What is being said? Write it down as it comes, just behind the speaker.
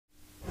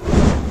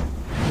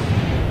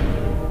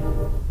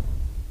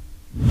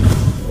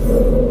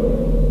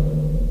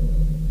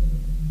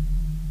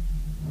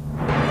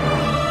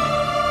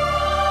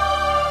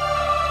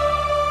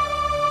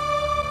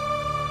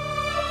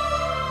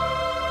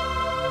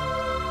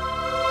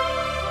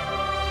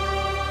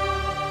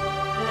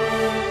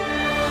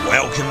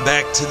Welcome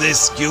back to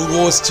this Guild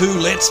Wars 2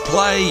 Let's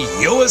Play.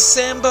 You're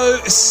Sambo,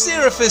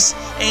 Seraphis,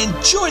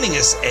 and joining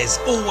us as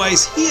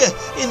always here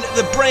in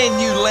the brand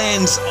new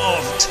lands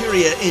of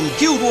Tyria in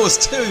Guild Wars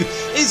 2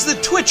 is the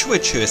Twitch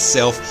Witch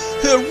herself,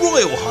 Her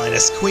Royal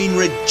Highness Queen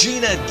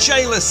Regina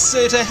J.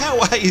 Lacerta. How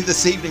are you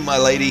this evening, my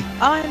lady?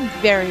 I'm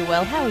very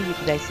well. How are you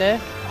today,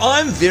 sir?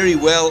 I'm very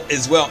well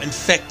as well. In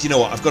fact, you know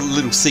what? I've got a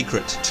little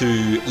secret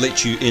to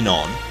let you in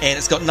on, and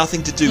it's got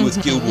nothing to do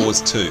with Guild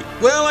Wars 2.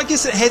 Well, I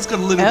guess it has got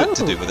a little bit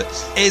to do with it.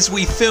 As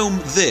we film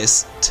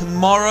this,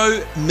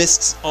 tomorrow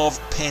Mists of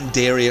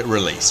Pandaria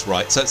release,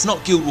 right? So it's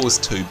not Guild Wars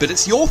 2, but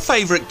it's your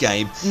favourite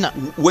game,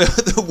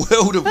 the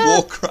World of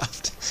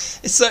Warcraft.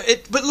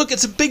 But look,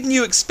 it's a big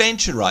new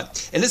expansion,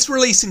 right? And it's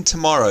releasing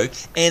tomorrow,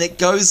 and it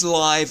goes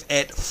live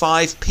at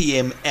 5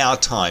 PM our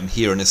time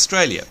here in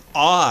Australia.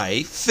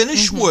 I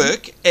finish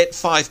work at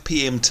 5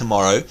 PM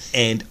tomorrow,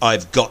 and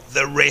I've got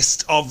the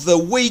rest of the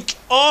week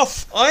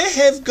off. I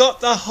have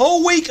got the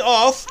whole week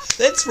off.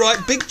 That's right,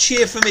 big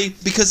cheer for me,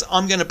 because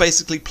I'm going to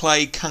basically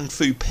play Kung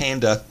Fu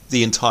Panda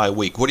the entire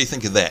week. What do you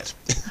think of that?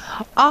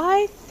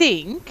 I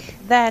think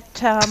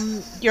that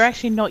you're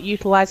actually not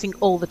utilising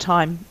all the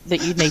time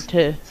that you need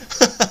to.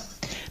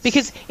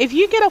 Because if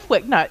you get off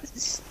work,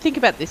 think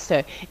about this,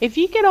 sir. If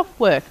you get off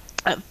work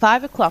at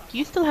 5 o'clock,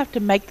 you still have to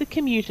make the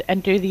commute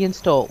and do the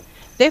install.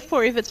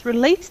 Therefore, if it's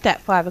released at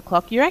 5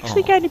 o'clock, you're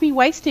actually going to be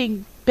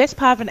wasting best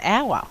part of an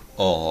hour.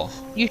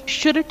 You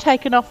should have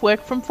taken off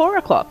work from 4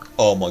 o'clock.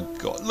 Oh my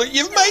God! Look,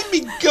 you've made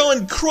me go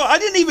and cry. I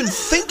didn't even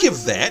think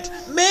of that,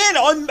 man.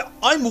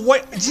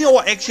 Do you know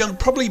what? Actually,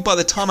 probably by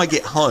the time I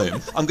get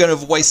home, I'm going to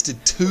have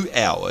wasted 2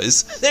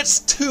 hours. That's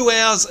 2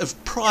 hours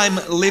of prime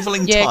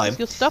leveling time. Yeah,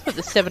 you'll stop at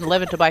the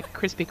 7-Eleven to buy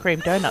Krispy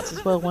Kreme donuts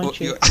as well, won't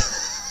you?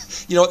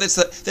 You know what,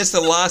 that's the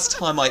last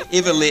time I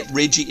ever let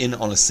Reggie in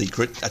on a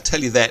secret, I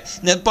tell you that.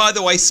 Now, by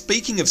the way,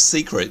 speaking of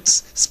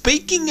secrets,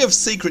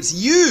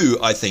 you,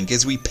 I think,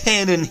 as we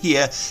pan in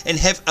here and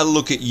have a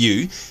look at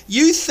you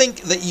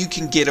think that you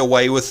can get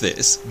away with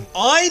this.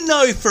 I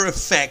know for a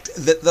fact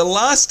that the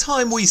last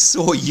time we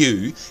saw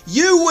you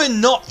were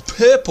not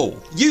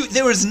purple.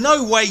 There is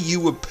no way you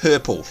were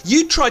purple.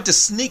 You tried to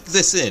sneak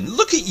this in.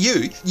 Look at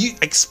you. You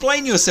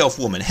explain yourself,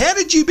 woman. How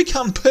did you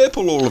become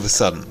purple all of a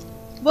sudden?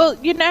 Well,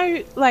 you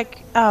know,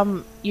 like,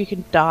 you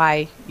can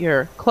dye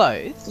your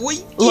clothes a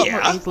lot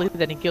more easily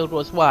than in Guild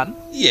Wars 1.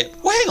 Yeah.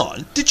 Well, hang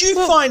on. Did you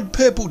find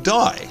purple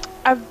dye?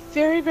 A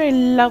very, very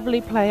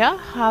lovely player,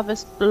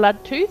 Harvest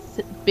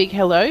Bloodtooth, big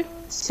hello,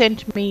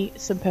 sent me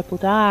some purple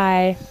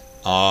dye.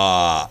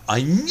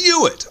 I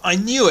knew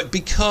it,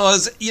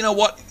 because, you know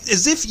what,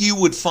 as if you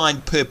would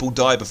find purple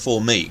dye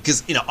before me,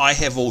 because, you know, I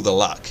have all the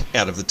luck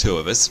out of the two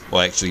of us.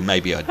 Well, actually,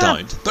 maybe I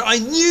don't, but I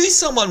knew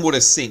someone would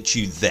have sent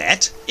you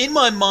that. In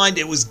my mind,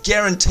 it was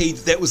guaranteed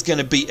that was going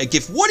to be a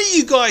gift. What are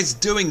you guys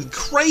doing?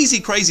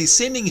 Crazy,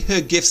 sending her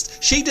gifts.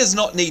 She does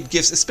not need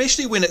gifts,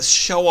 especially when it's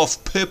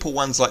show-off purple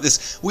ones like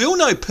this. We all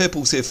know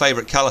purple's her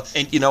favourite colour,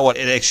 and you know what,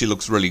 it actually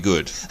looks really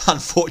good.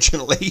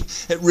 Unfortunately,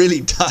 it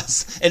really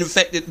does, and in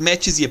fact, it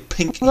matches your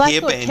pink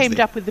hairband. Well, I teamed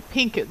up with the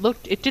pink.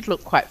 It did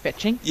look quite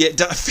fetching. Yeah,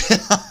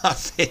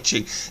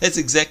 fetching. That's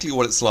exactly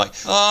what it's like.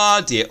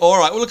 Oh dear. All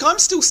right. Well, look, I'm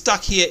still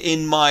stuck here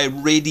in my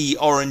reddy,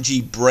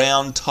 orangey,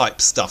 brown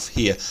type stuff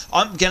here.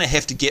 I'm gonna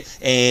have to get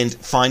and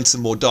find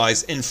some more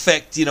dyes. In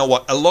fact, you know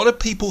what? A lot of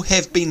people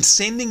have been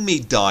sending me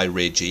dye,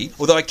 Reggie.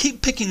 Although I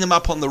keep picking them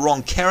up on the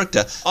wrong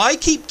character, I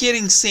keep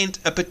getting sent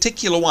a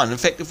particular one. In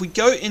fact, if we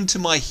go into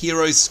my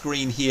hero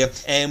screen here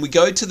and we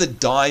go to the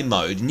dye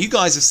mode, and you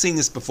guys have seen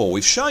this before,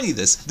 we've shown you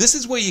this. This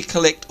is where you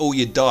collect all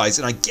your dyes,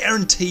 and I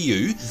guarantee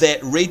you that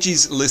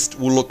Reggie's list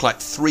will look like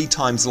 3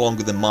 times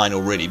longer than mine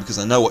already, because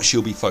I know what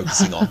she'll be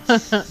focusing on.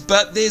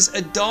 But there's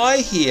a dye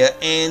here,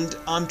 and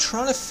I'm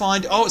trying to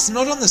find... Oh, it's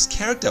not on this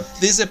character.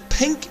 There's a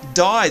pink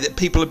dye that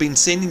people have been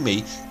sending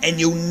me, and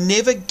you'll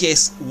never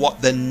guess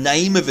what the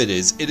name of it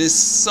is. It is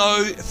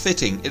so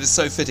fitting. It is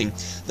so fitting.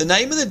 The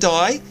name of the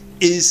dye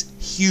is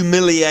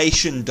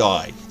Humiliation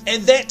Dye.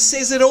 And that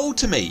says it all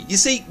to me. You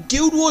see,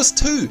 Guild Wars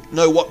 2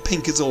 know what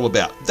pink is all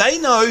about. They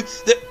know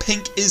that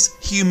pink is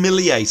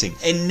humiliating.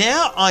 And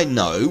now I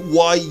know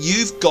why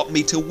you've got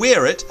me to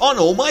wear it on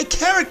all my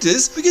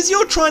characters, because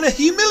you're trying to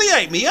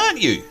humiliate me,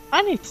 aren't you?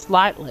 Only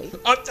slightly.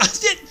 What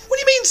do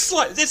you mean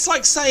slightly? That's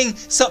like saying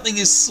something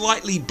is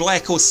slightly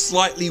black or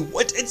slightly...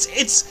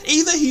 It's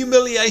either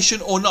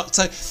humiliation or not.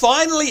 So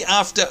finally,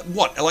 after,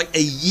 like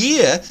a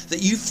year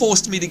that you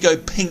forced me to go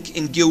pink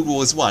in Guild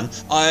Wars 1,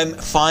 I'm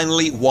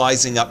finally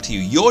wising up to you.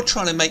 You're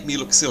trying to make me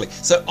look silly.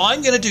 So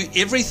I'm going to do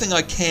everything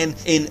I can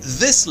in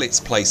this Let's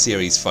Play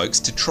series, folks,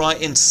 to try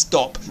and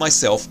stop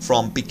myself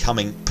from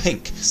becoming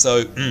pink.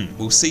 So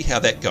we'll see how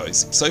that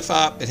goes. So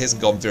far, it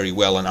hasn't gone very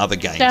well in other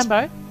games.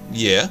 Sambo?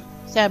 Yeah?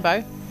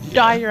 Sambo,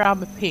 dye your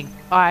armour pink.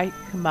 I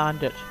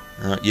command it.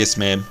 Yes,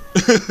 ma'am.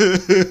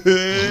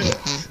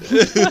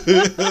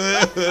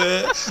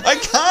 I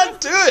can't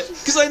do it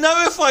because I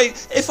know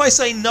if I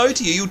say no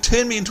to you, you'll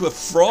turn me into a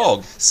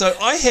frog. So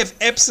I have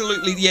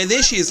absolutely, yeah,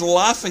 there she is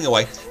laughing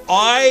away.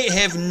 I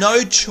have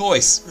no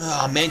choice.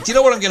 Oh man, do you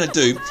know what I'm going to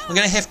do? I'm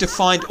going to have to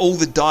find all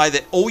the dye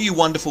that all you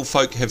wonderful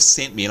folk have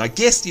sent me. And I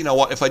guess, you know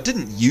what, if I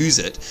didn't use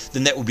it,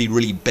 then that would be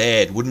really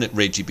bad, wouldn't it,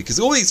 Reggie? Because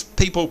all these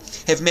people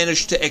have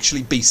managed to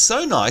actually be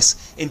so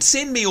nice and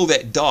send me all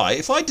that dye.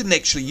 If I didn't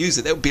actually use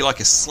it, that would be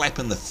like a slap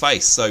in the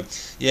face. So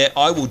yeah,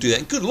 I will do that.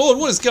 And good Lord,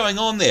 what is going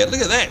on there?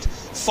 Look at that.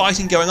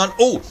 Fighting going on.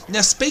 Oh,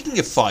 now speaking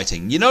of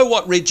fighting, you know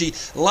what, Reggie?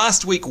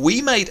 Last week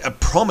we made a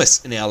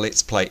promise in our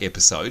Let's Play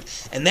episode,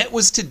 and that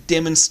was to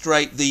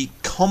demonstrate the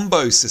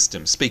combo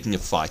system, speaking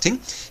of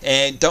fighting.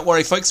 And don't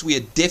worry, folks, we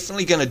are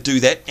definitely going to do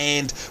that.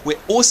 And we're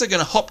also going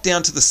to hop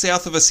down to the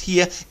south of us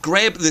here,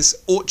 grab this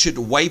orchard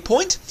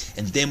waypoint,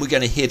 and then we're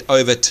going to head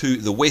over to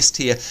the west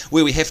here,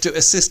 where we have to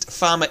assist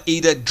Farmer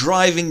Eda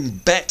driving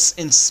bats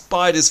and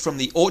spiders from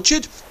the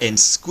orchard and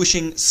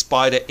squishing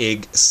spider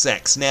egg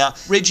sacs. Now,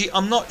 Reggie,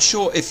 I'm not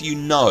sure if you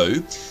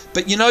know,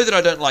 but you know that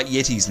I don't like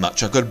Yetis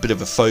much. I've got a bit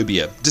of a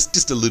phobia,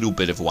 just a little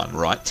bit of one,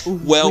 right?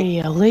 Well,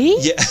 really?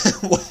 Yeah.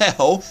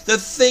 Well, the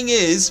thing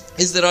is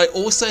that I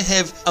also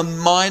have a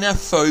minor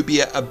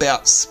phobia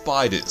about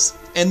spiders.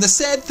 And the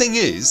sad thing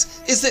is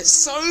that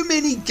so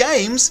many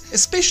games,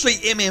 especially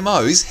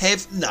MMOs,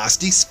 have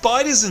nasty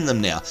spiders in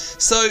them now.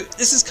 So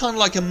this is kind of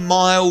like a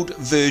mild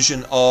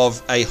version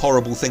of a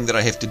horrible thing that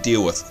I have to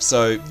deal with.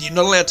 So you're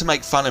not allowed to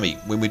make fun of me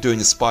when we're doing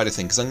the spider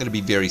thing, because I'm going to be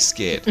very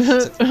scared.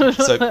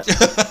 So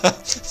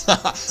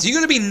you're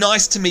going to be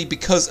nice to me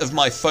because of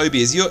my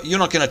phobias. You're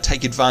not going to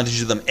take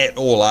advantage of them at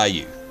all, are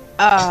you?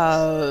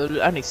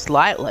 Only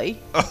slightly.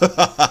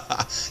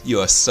 You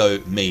are so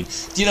mean.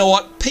 Do you know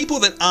what? People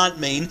that aren't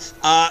mean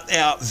are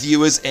our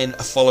viewers and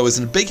followers.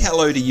 And a big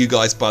hello to you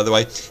guys, by the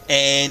way.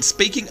 And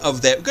speaking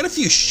of that, we've got a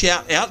few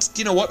shout-outs.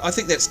 Do you know what? I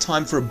think that's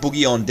time for a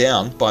boogie on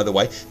down, by the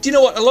way. Do you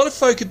know what? A lot of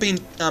folk have been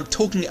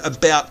talking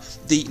about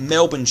the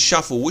Melbourne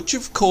Shuffle, which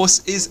of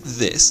course is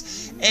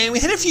this. And we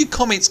had a few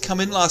comments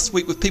come in last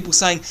week with people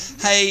saying,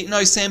 hey,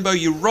 no, Sambo,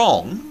 you're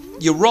wrong.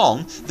 You're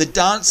wrong. The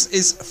dance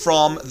is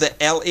from the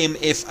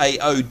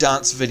LMFAO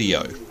dance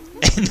video.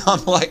 And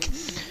I'm like,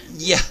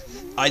 yeah,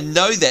 I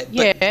know that.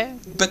 But, yeah.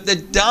 But the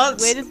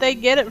dance... Where did they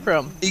get it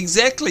from?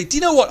 Exactly. Do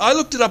you know what? I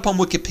looked it up on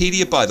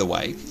Wikipedia, by the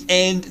way,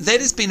 and that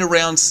has been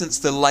around since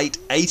the late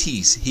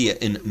 80s here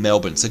in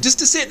Melbourne. So just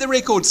to set the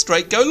record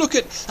straight, go look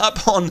it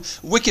up on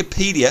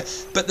Wikipedia.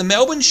 But the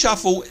Melbourne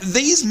Shuffle,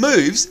 these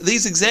moves,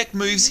 these exact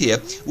moves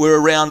here,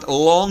 were around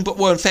long, but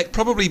well, in fact,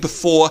 probably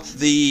before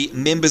the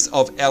members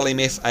of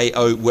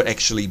LMFAO were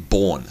actually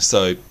born.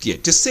 So, yeah,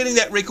 just setting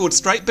that record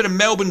straight. Bit of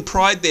Melbourne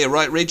pride there,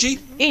 right, Reggie?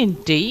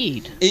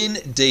 Indeed.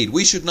 Indeed.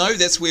 We should know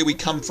that's where we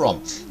come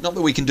from. Not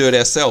that we can do it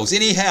ourselves.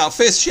 Anyhow,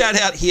 first shout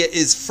out here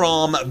is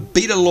from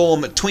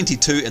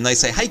BetaLorm22, and they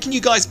say, hey, can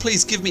you guys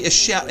please give me a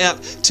shout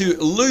out to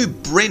Lou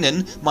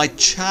Brennan, my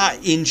char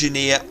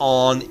engineer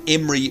on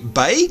Emery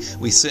Bay?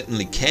 We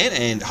certainly can,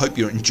 and hope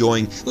you're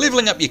enjoying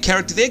leveling up your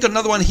character there. Got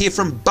another one here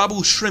from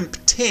Bubble Shrimp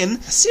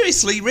 10.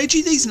 Seriously,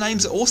 Reggie, these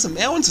names are awesome.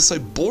 Our ones are so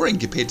boring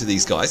compared to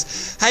these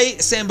guys. Hey,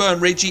 Sambo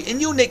and Reggie, in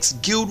your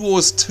next Guild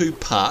Wars 2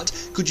 part,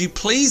 could you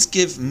please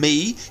give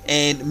me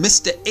and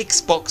Mr.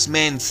 Xbox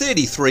Man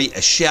 33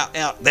 a shout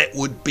out? That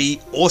would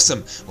be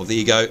awesome. Well, there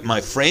you go,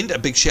 my friend. A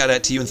big shout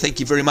out to you, and thank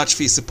you very much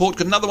for your support.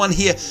 Got another one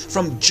here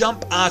from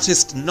Jump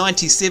Artist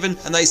 97,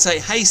 and they say,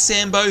 hey,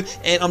 Sambo,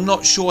 and I'm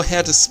not sure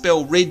how to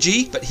spell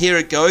Reggie, but here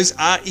it goes,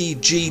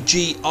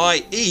 R-E-G-G-I-E.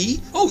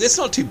 Oh, that's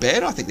not too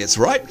bad. I think that's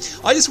right.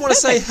 I just want to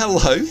say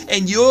hello,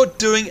 and you're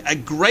doing a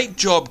great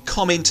job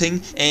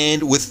commenting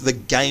and with the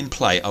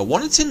gameplay. I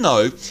wanted to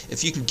know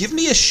if you can give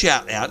me a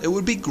shout out. It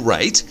would be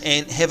great,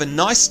 and have a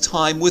nice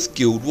time with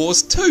Guild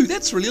Wars 2.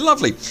 That's really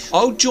lovely.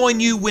 I'll join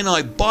you when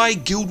I buy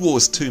Guild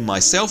Wars 2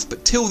 myself,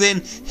 but till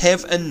then,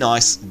 have a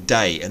nice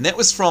day. And that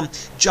was from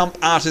Jump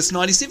Artist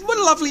 97. What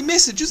a lovely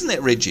message, isn't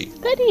that, Reggie?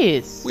 That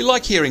is. We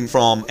like hearing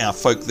from our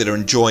folk that are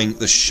enjoying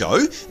the show,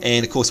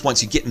 and of course,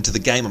 once you get into the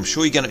game, I'm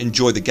sure you're going to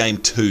enjoy the game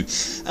too.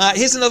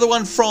 Here's another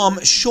one from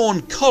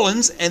Sean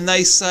Collins, and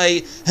they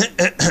say,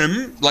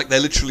 like they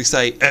literally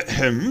say,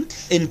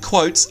 in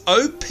quotes,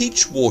 oh,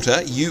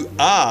 Peachwater, you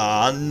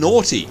are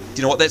naughty. Do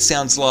you know what that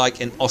sounds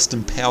like? An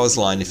Austin Powers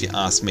line, if you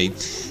ask me.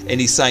 And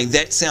he's saying,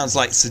 that sounds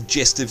like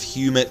suggestive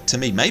humour to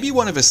me. Maybe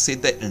one of us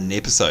said that in an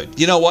episode.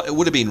 You know what? It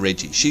would have been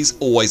Reggie. She's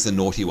always the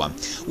naughty one.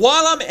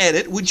 While I'm at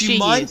it, would you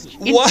mind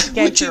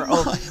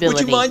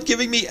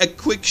giving me a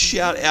quick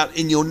shout out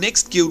in your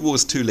next Guild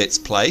Wars 2 Let's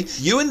Play?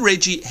 You and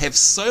Reggie have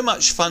so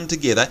much fun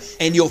together,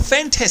 and your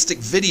fantastic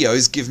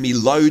videos give me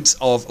loads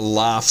of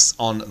laughs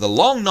on the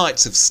long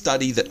nights of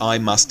study that I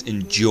must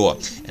endure.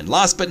 And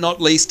last but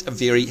not least, a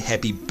very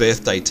happy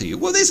birthday to you.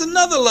 Well, there's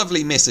another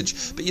lovely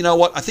message, but you know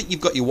what? I think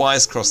you've got your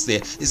wires crossed there.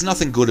 There's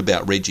nothing good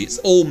about Reggie. It's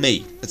all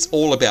me. It's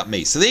all about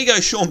me. So there you go,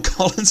 Sean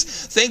Collins.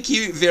 Thank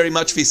you very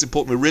much for your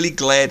support. We're really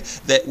glad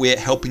that we're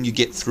helping you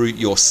get through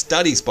your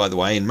studies, by the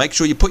way, and make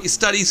sure you put your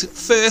studies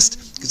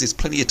first, because there's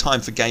plenty of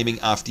time for gaming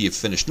after you've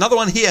finished. Another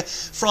one here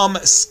from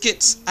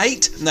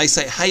Skits8, and they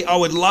say, hey, I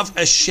would love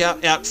a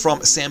shout out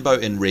from Sambo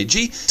and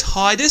Reggie.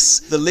 Titus,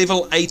 the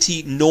level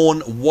 80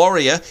 Norn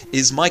warrior,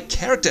 is my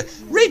character.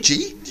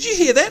 Reggie, did you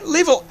hear that?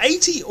 Level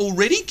 80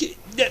 already?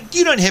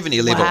 You don't have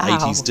any level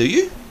 80s, do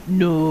you?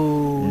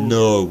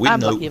 No. We I'm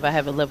know. lucky if I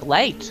have a level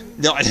 8.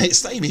 No,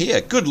 same here.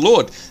 Good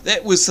Lord.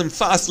 That was some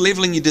fast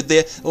leveling you did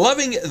there.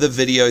 Loving the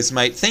videos,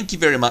 mate. Thank you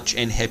very much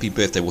and happy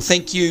birthday. Well,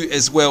 thank you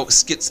as well,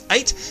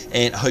 Skits8,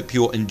 and hope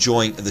you're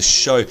enjoying the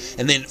show.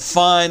 And then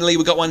finally,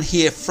 we got one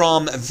here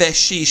from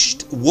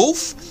Vashisht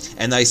Wolf,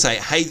 and they say,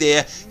 hey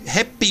there,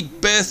 happy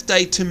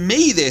birthday to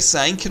me, they're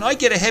saying. Can I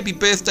get a happy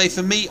birthday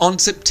for me on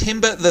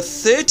September the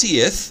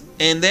 30th?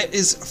 And that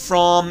is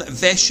from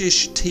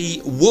Vashish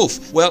T.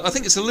 Wolf. Well, I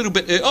think it's a little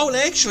bit... Oh, and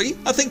actually,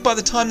 I think by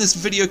the time this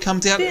video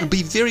comes out, it'll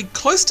be very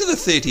close to the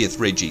 30th,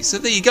 Reggie. So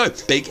there you go.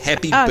 Big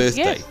happy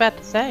birthday. Yeah, about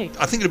to say.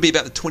 I think it'll be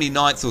about the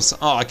 29th or so.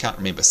 Oh, I can't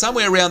remember.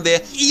 Somewhere around there.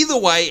 Either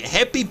way,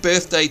 happy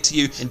birthday to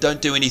you. And don't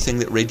do anything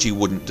that Reggie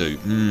wouldn't do.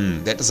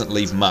 That doesn't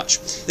leave much.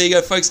 There you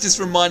go, folks. Just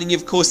reminding you,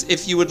 of course,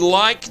 if you would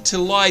like to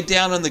lie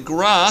down on the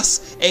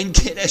grass and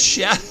get a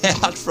shout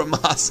out from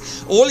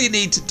us, all you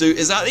need to do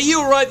is... Are you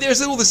all right there?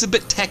 Is all this a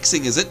bit taxing?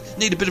 Is it?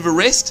 Need a bit of a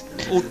rest?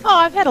 Or,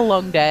 I've had a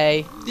long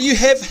day. You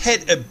have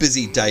had a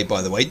busy day,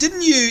 by the way.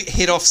 Didn't you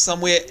head off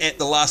somewhere at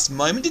the last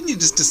moment? Didn't you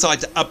just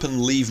decide to up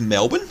and leave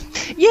Melbourne?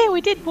 Yeah, we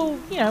did. Well,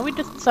 we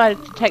just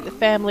decided to take the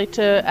family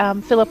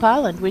to Phillip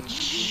Island,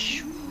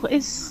 which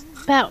is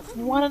about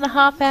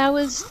 1.5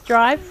 hours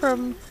drive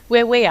from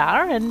where we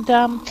are. And,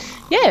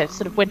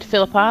 sort of went to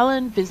Phillip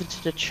Island,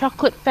 visited a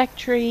chocolate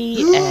factory,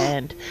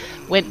 and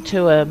went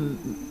to a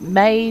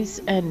maze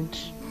and...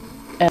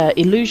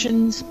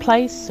 Illusions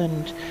place,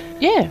 and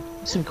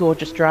some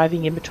gorgeous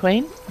driving in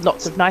between.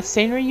 Lots of nice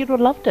scenery. You'd have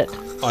loved it.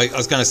 I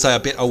was going to say, I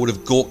bet I would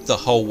have gawked the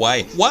whole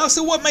way. Wow,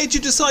 so what made you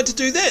decide to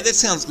do that? That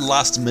sounds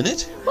last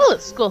minute. Well,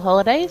 it's school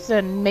holidays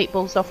and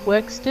Meatball's off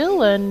work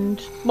still, and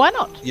why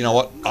not? You know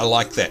what? I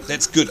like that.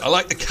 That's good. I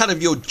like the cut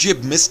of your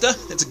jib, mister.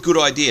 That's a good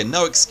idea.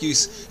 No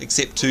excuse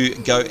except to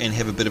go and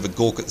have a bit of a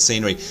gawk at the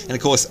scenery. And of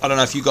course, I don't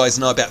know if you guys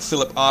know about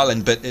Phillip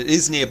Island, but it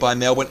is nearby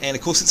Melbourne, and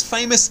of course it's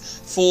famous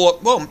for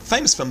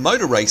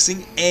motor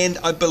racing, and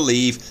I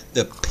believe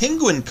the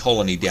penguin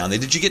colony down there.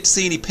 Did you get to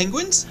see any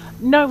penguins?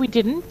 No, we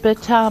didn't,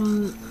 but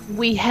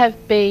we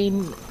have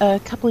been a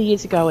couple of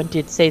years ago and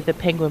did see the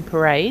penguin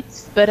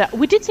parades. But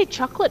we did see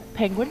chocolate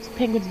penguins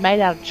made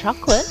out of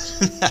chocolate,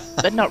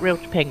 but not real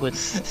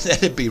penguins.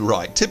 That'd be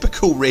right.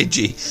 Typical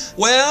Reggie.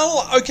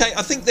 Well, okay,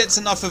 I think that's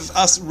enough of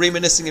us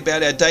reminiscing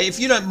about our day. If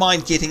you don't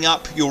mind getting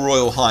up, Your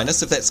Royal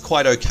Highness, if that's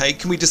quite okay,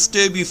 can we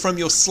disturb you from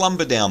your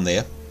slumber down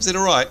there? Is that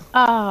all right?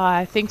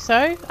 I think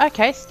so.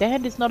 Okay,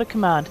 stand is not a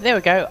command. There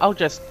we go. I'll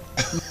just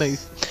move.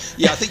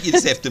 Yeah, I think you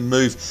just have to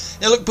move.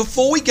 Now, look,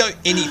 before we go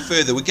any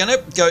further, we're going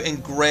to go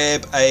and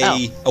grab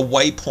a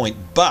waypoint,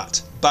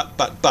 but,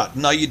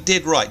 no, you're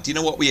dead right. Do you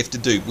know what we have to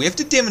do? We have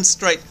to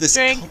demonstrate this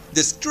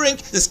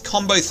this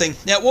combo thing.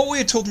 Now, what we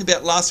were talking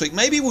about last week,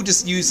 maybe we'll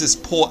just use this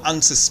poor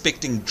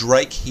unsuspecting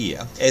Drake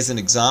here as an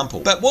example.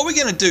 But what we're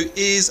going to do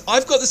is,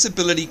 I've got this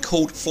ability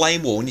called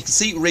Flame Wall, and you can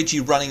see Reggie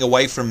running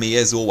away from me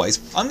as always.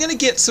 I'm going to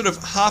get sort of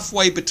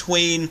halfway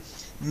between...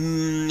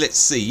 let's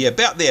see,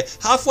 about there,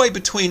 halfway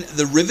between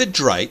the River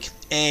Drake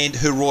and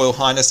Her Royal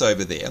Highness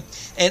over there,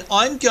 and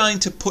I'm going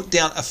to put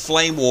down a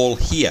flame wall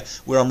here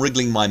where I'm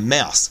wriggling my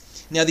mouse.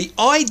 Now the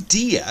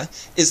idea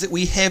is that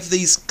we have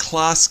these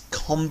class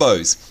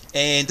combos,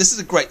 and this is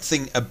a great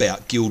thing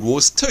about Guild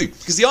Wars 2,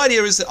 because the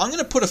idea is that I'm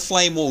going to put a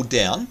flame wall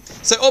down.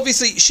 So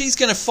obviously she's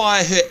going to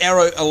fire her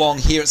arrow along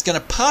here. It's going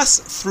to pass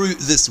through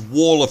this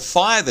wall of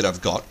fire that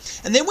I've got,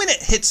 and then when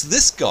it hits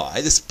this guy,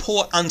 this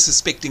poor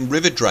unsuspecting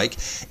River Drake,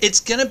 it's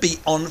going to be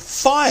on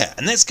fire,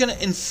 and that's going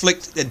to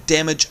inflict a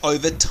damage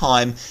over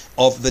time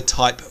of the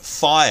type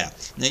fire.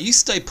 Now you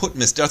stay put,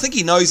 mister. I think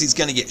he knows he's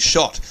going to get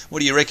shot. What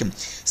do you reckon?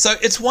 So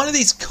it's one of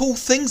these cool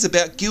things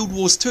about Guild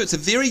Wars 2. It's a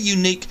very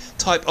unique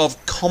type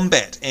of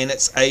combat, and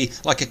it's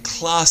like a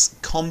class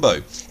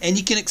combo, and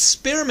you can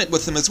experiment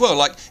with them as well.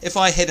 Like if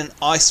I had an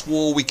ice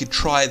wall, we could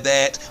try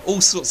that,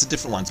 all sorts of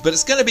different ones, but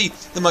it's going to be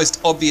the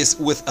most obvious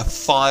with a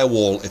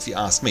firewall, if you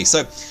ask me.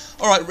 So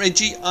alright,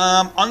 Reggie,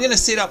 I'm going to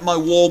set up my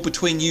wall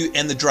between you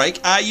and the Drake.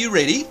 Are you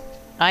ready?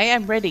 I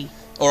am ready.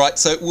 Alright,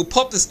 so we'll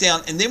pop this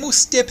down, and then we'll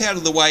step out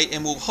of the way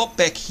and we'll hop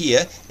back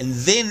here, and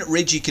then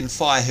Reggie can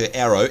fire her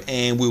arrow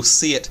and we'll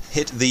see it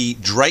hit the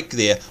Drake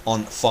there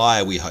on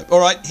fire, we hope.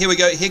 Alright, here we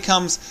go. Here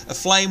comes a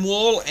flame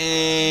wall,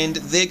 and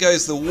there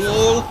goes the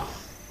wall.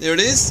 There it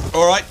is.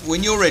 Alright,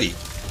 when you're ready.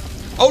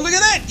 Oh, look at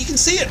that! You can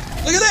see it!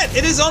 Look at that!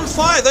 It is on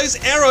fire! Those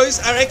arrows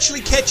are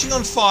actually catching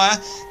on fire,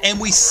 and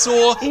we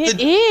saw... It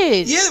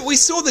is! Yeah, we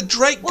saw the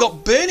Drake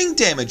got burning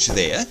damage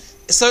there.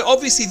 So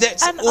obviously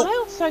that's... And I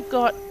also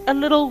got a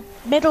little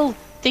metal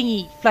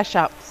thingy flash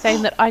up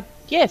saying that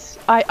Yes,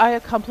 I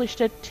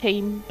accomplished a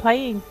team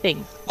playing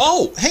thing.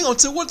 Oh, hang on.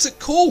 So what's it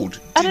called?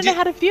 I don't know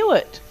how to view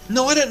it.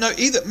 No, I don't know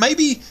either.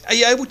 Maybe, are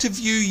you able to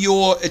view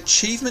your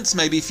achievements?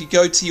 Maybe if you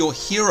go to your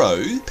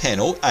hero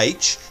panel,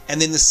 H,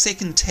 and then the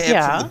second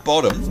tab from the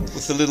bottom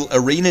with the little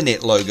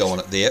ArenaNet logo on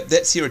it there,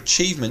 that's your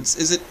achievements.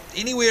 Is it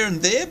anywhere in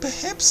there,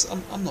 perhaps?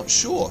 I'm not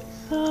sure.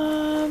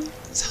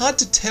 It's hard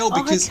to tell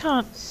because... I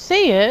can't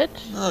see it.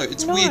 No,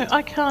 it's weird. No,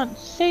 I can't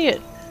see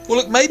it. Well,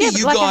 look, maybe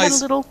you guys... I had a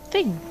guys... little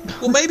thing.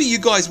 Well, maybe you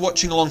guys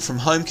watching along from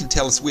home can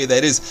tell us where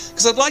that is,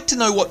 because I'd like to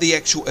know what the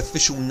actual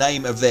official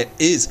name of that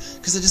is,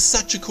 because it is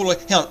such a cool...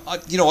 Hang on,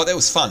 you know what, that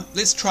was fun.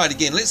 Let's try it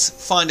again. Let's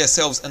find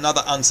ourselves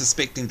another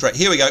unsuspecting Drake.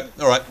 Here we go.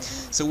 All right,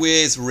 so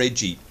where's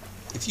Reggie?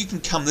 If you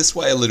can come this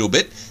way a little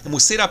bit, and we'll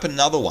set up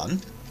another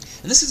one.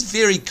 And this is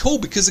very cool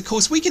because, of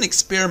course, we can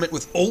experiment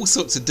with all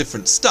sorts of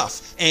different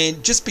stuff.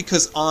 And just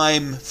because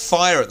I'm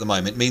fire at the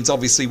moment means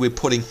obviously we're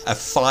putting a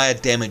fire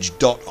damage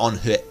dot on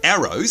her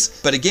arrows.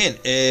 But again,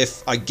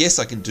 if I guess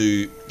I can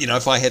do, you know,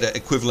 if I had an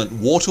equivalent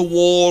water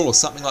wall or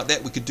something like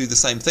that, we could do the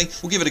same thing.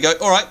 We'll give it a go.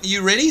 All right, are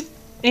you ready?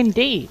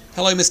 Indeed.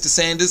 Hello, Mr.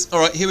 Sanders. All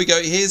right, here we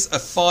go. Here's a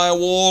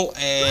firewall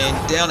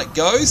and down it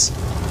goes.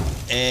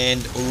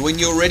 And when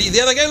you're ready,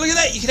 there they go. Look at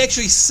that. You can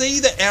actually see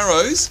the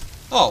arrows.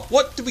 Oh,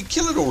 what? Did we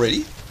kill it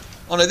already?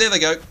 Oh no, there they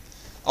go.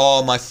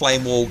 Oh, my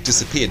flame wall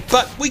disappeared.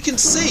 But we can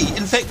see,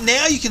 in fact,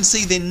 now you can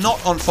see they're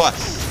not on fire.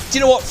 Do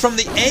you know what? From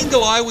the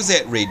angle I was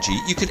at, Reggie,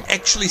 you could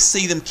actually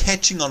see them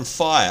catching on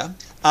fire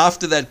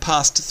after they'd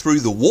passed through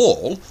the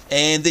wall,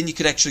 and then you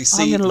could actually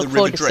see the river. I'm going to look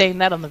forward to seeing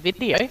that on the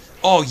video.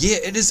 Oh yeah,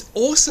 it is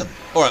awesome.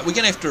 All right, we're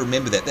going to have to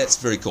remember that. That's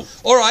very cool.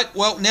 All right,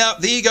 well now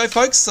there you go,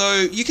 folks.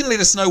 So you can let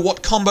us know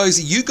what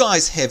combos you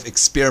guys have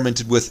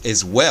experimented with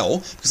as well,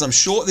 because I'm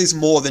sure there's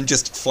more than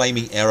just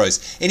flaming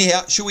arrows.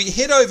 Anyhow, shall we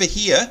head over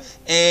here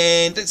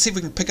and let's see if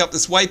we can pick up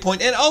this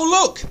waypoint? And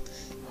oh look,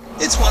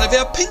 it's one of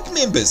our pink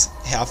members.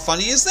 How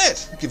funny is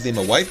that? Give them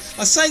a wave.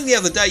 I was saying the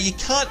other day, you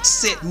can't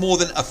set more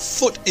than a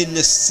foot in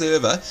this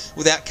server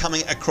without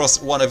coming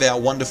across one of our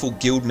wonderful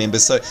guild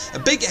members. So a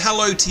big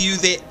hello to you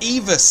there,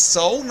 Eva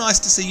Soul. Nice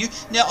to see you.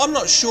 Now, I'm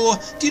not sure,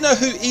 do you know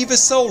who Eva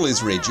Soul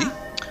is, Reggie?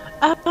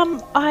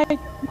 I'm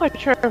not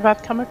sure if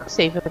I've come across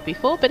Eva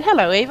before, but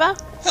hello, Eva.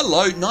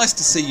 Hello, nice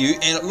to see you,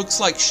 and it looks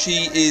like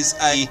she is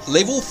a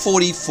level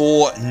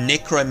 44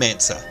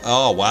 necromancer.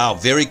 Oh wow,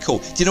 very cool.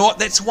 Do you know what?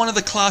 That's one of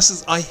the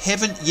classes I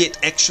haven't yet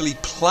actually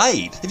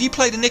played. Have you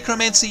played a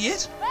necromancer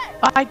yet?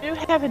 I do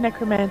have a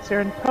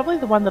necromancer, and probably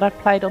the one that I've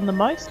played on the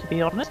most, to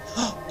be honest.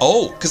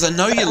 Oh, because I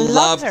know you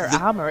love her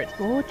armor. It's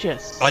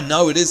gorgeous. I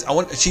know it is.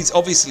 She's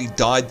obviously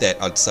dyed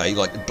that, I'd say.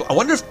 Like, I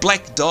wonder if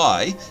black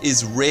dye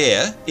is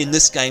rare in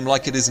this game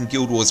like it is in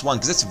Guild Wars 1,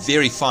 because that's a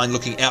very fine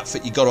looking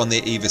outfit you got on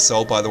there, Eva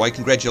Soul, by the way.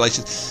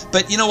 Congratulations.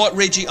 But you know what,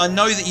 Reggie? I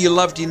know that you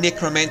loved your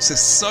necromancer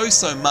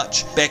so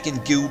much back in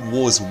Guild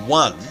Wars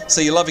 1,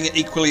 so you're loving it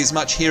equally as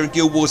much here in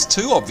Guild Wars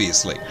 2,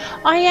 obviously.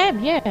 I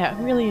am, yeah.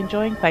 I'm really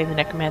enjoying playing the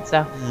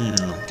necromancer.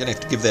 Gonna have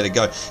to give that a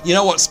go. You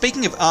know what,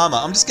 speaking of armor,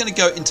 I'm just gonna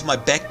go into my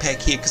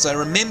backpack here because I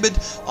remembered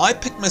I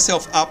picked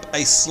myself up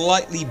a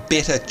slightly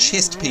better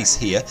chest piece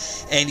here,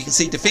 and you can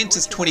see defense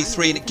is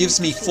 23 and it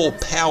gives me 4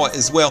 power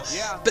as well.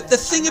 But the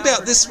thing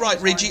about this, right,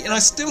 Reggie, and I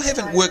still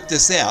haven't worked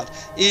this out,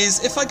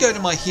 is if I go to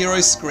my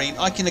hero screen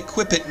I can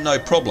equip it no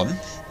problem,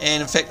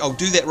 and in fact I'll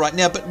do that right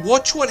now. But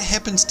watch what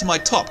happens to my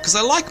top, because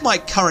I like my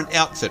current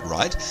outfit,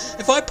 right?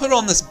 If I put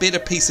on this better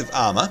piece of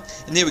armor,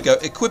 and there we go,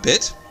 equip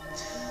it,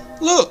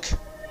 look,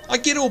 I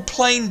get all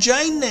plain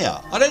Jane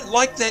now. I don't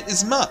like that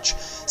as much.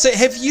 So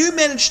have you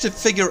managed to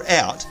figure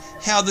out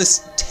how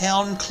this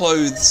town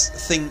clothes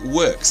thing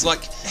works?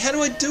 Like, how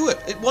do I do it?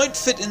 It won't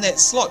fit in that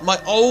slot. My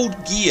old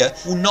gear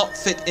will not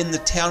fit in the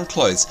town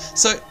clothes.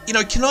 So, you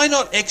know, can I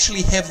not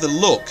actually have the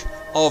look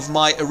of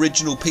my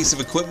original piece of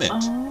equipment?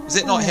 Oh. Is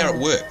that not how it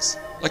works?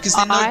 Like, is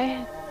there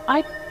no...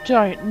 I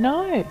don't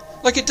know.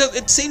 Like,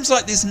 it seems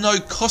like there's no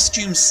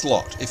costume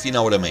slot, if you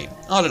know what I mean.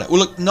 I don't know. Well,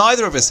 look,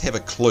 neither of us have a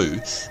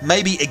clue.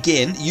 Maybe,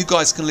 again, you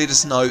guys can let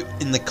us know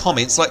in the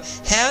comments. Like,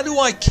 how do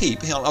I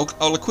keep... Hang on,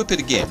 I'll equip it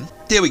again.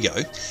 There we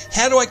go.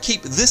 How do I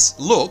keep this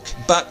look,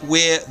 but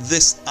wear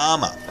this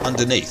armor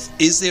underneath?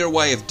 Is there a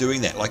way of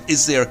doing that? Like,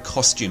 is there a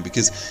costume?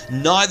 Because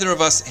neither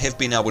of us have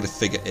been able to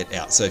figure it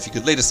out. So if you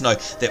could let us know,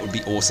 that would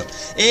be awesome.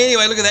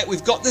 Anyway, look at that.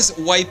 We've got this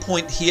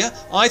waypoint here.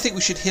 I think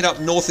we should head up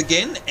north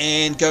again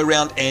and go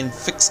around and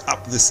fix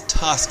up this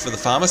task for the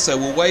farmer. So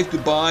we'll wave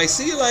goodbye.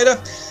 See you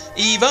later.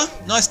 Eva,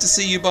 nice to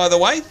see you, by the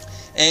way.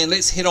 And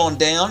let's head on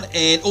down.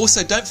 And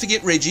also, don't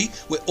forget, Reggie,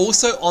 we're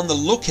also on the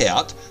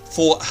lookout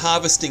for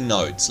harvesting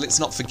nodes. Let's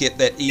not forget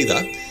that either,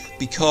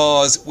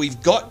 because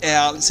we've got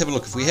our... Let's have a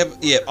look. If we have...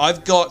 Yeah,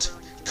 I've got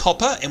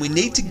copper, and we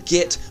need to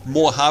get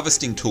more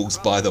harvesting tools,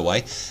 by the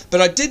way. But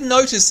I did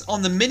notice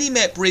on the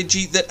mini-map,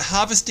 Reggie, that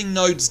harvesting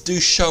nodes do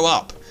show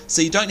up.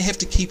 So you don't have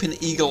to keep an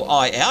eagle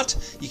eye out.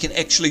 You can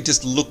actually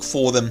just look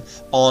for them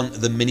on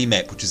the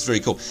mini-map, which is very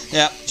cool.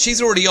 Now,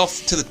 she's already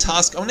off to the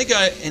task. I want to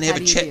go and have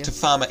a chat to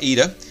Farmer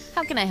Eda.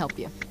 How can I help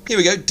you? Here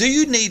we go. Do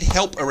you need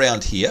help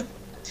around here?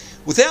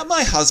 Without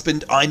my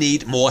husband, I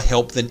need more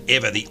help than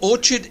ever. The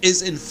orchard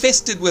is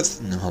infested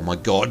with, oh my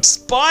god,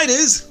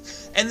 spiders!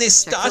 And they're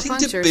starting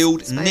to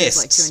build Spiders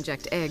nests. like to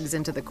inject eggs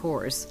into the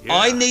cores. Yeah.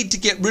 I need to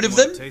get rid of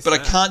them, but I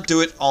can't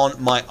do it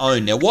on my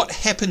own. Now, what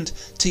happened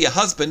to your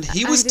husband?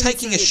 He was didn't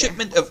taking see a either.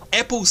 shipment of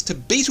apples to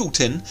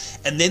Beetleton,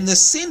 and then the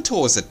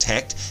centaurs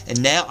attacked,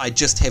 and now I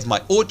just have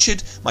my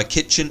orchard, my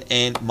kitchen,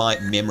 and my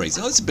memories.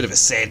 Oh, it's a bit of a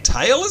sad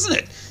tale, isn't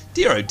it?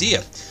 Dear, oh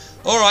dear.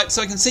 Alright,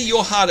 so I can see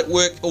you're hard at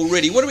work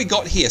already. What do we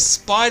got here?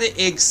 Spider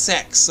egg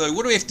sacks. So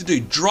what do we have to do?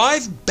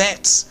 Drive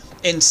bats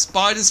and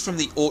spiders from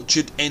the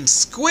orchard and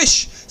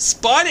squish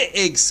spider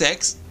egg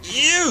sacks.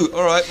 Ew!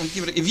 Alright, we'll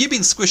give it. Have you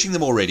been squishing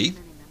them already?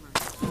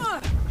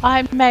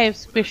 I may have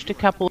squished a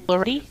couple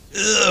already.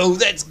 Ew,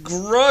 that's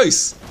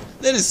gross.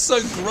 That is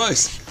so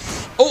gross.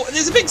 Oh, and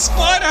there's a big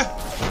spider.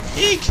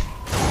 Eek.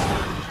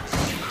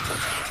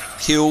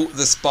 Kill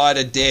the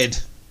spider dead.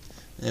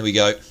 There we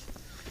go.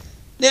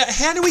 Now,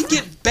 how do we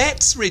get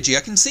bats, Reggie? I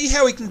can see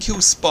how we can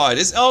kill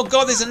spiders. Oh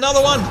god, there's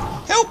another one.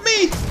 Help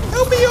me!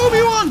 Help me,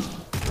 Obi-Wan!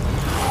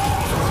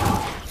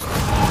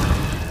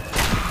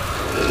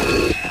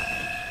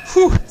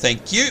 Whew,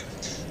 thank you.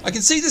 I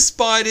can see the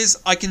spiders,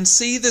 I can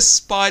see the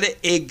spider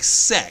egg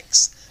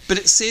sacks, but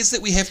it says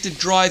that we have to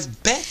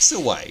drive bats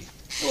away.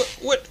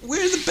 Where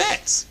are the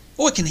bats?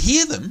 Oh, I can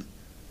hear them,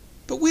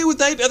 but where would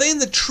they be? Are they in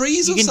the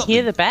trees or something? You can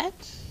hear the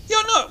bats?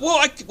 Yeah, no, well,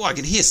 I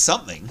can hear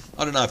something.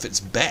 I don't know if it's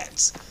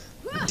bats.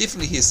 I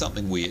definitely hear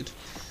something weird.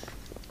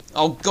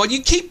 Oh god,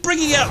 you keep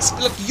bringing out...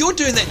 Look, you're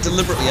doing that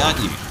deliberately, aren't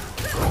you?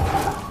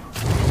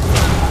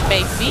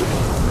 Maybe.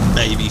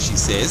 Maybe, she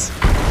says.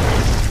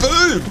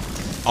 Boom!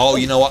 Oh,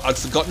 you know what? I'd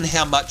forgotten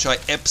how much I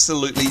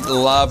absolutely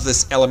love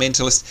this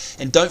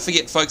Elementalist. And don't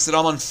forget, folks, that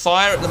I'm on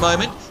fire at the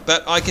moment,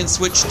 but I can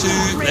switch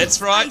to...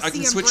 That's right, I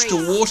can switch to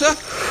water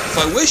if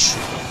I wish.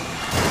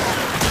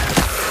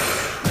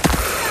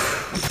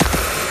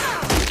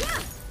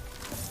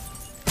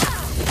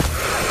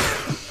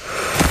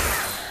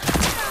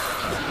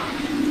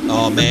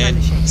 Oh man,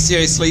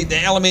 seriously, the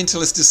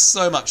Elementalist is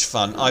so much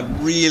fun.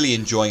 I'm really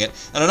enjoying it.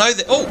 And I know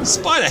that... Oh,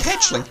 spider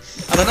hatchling!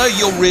 And I know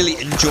you're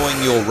really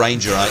enjoying your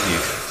Ranger, aren't you?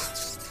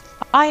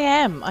 I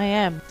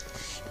am.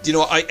 Do you know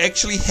what? I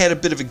actually had a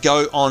bit of a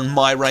go on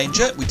my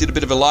Ranger. We did a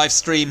bit of a live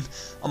stream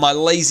on my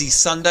lazy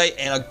Sunday,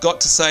 and I got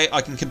to say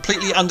I can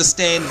completely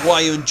understand why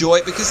you enjoy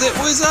it, because it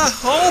was a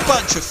whole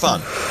bunch of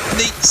fun. And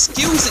the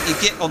skills that you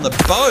get on the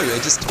bow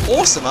are just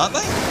awesome, aren't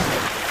they?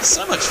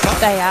 So much fun.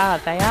 They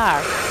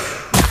are.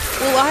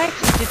 Well, I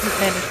actually didn't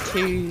manage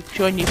to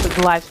join you for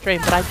the live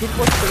stream, but I did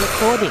watch the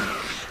recording.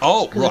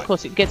 Oh, Because, right. of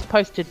course, it gets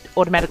posted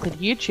automatically to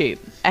YouTube.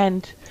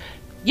 And,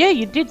 yeah,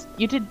 you did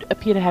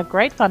appear to have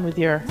great fun with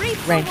your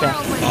Ranger.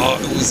 Oh,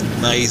 it was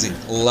amazing.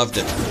 Loved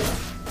it.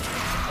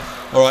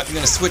 Alright, I'm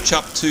going to switch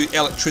up to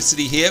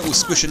electricity here. We'll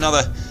squish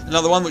another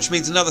one, which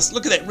means another...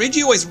 Look at that.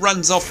 Reggie always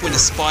runs off when a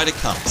spider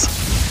comes.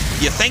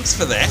 Yeah, thanks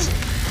for that.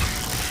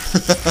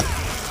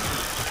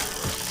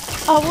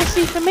 Oh, well,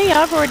 see, for me,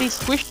 I've already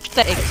squished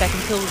the egg sack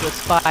and killed the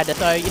spider,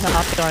 so, you know,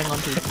 I'm going on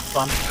to the next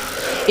one.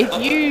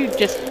 If you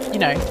just, you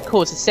know,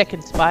 cause a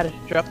second spider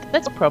to drop,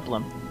 that's a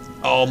problem.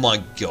 Oh my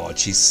god,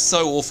 she's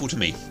so awful to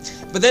me.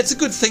 But that's a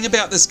good thing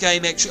about this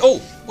game, actually. Oh,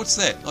 what's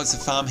that? Oh, it's a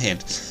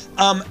farmhand.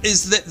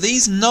 Is that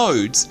these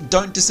nodes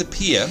don't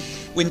disappear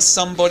when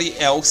somebody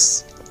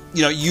else,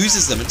 you know,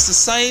 uses them. It's the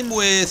same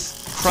with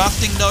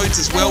crafting nodes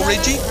as well,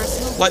 Reggie.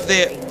 Like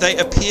they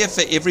appear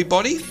for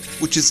everybody,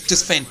 which is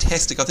just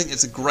fantastic. I think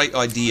it's a great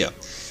idea,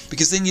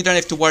 because then you don't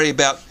have to worry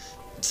about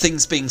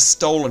things being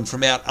stolen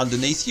from out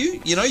underneath you.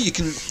 You know, you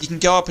can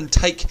go up and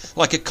take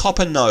like a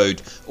copper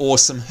node or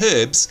some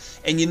herbs,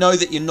 and you know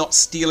that you're not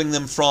stealing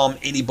them from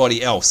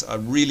anybody else. I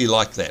really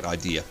like that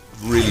idea.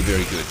 Really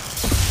very good.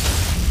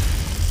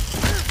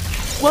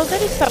 Well,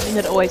 that is something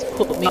that always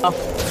put me off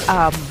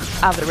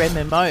other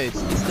MMOs,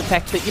 is the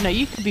fact that, you know,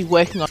 you could be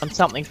working on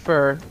something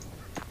for,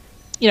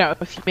 you know,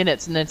 a few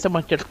minutes, and then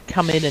someone could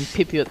come in and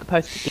pip you at the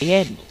post at the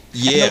end.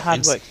 Yeah, and your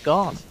hard work's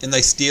gone. And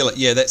they steal it.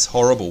 Yeah, that's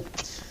horrible.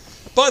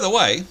 By the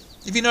way,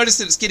 have you noticed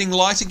that it's getting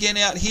light again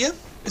out here?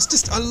 It's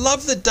just, I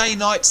love the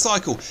day-night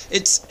cycle.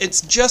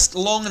 It's just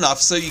long enough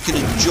so you can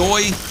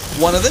enjoy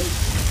one of them,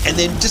 and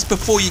then just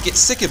before you get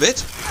sick of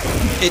it,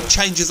 it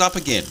changes up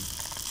again.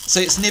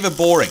 So it's never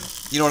boring.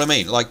 You know what I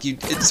mean? Like,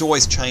 it's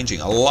always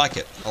changing. I like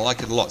it. I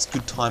like it a lot. It's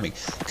good timing.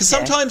 Because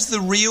sometimes the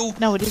real...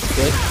 No, it is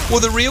good. Well,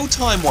 the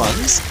real-time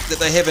ones that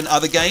they have in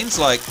other games,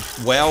 like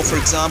WoW, for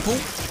example,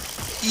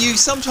 you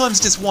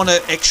sometimes just want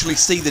to actually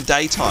see the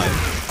daytime,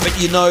 but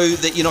you know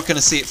that you're not going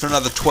to see it for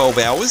another 12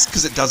 hours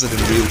because it does it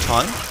in real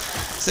time.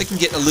 So it can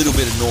get a little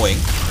bit annoying.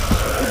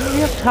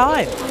 Real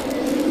time.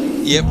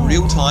 Yep,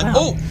 real time.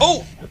 Wow.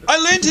 Oh! I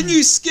learned a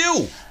new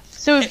skill!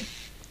 So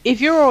if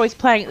you're always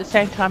playing at the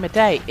same time of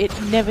day, it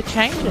never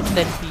changes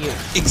then for you.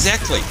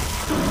 Exactly.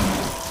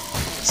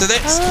 So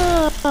that's...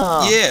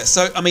 Oh. Yeah,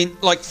 so, I mean,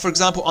 like, for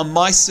example, on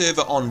my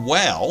server on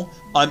WoW,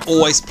 I'm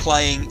always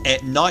playing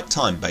at night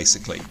time,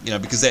 basically. You know,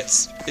 because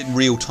that's in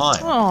real time.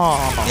 Oh.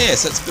 Yeah,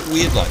 so it's a bit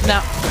weird like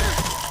that.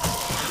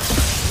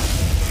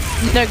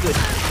 No. No good.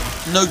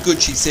 No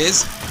good, she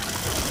says.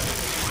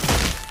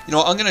 You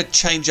know what, I'm going to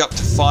change up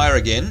to fire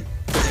again.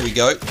 There we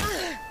go.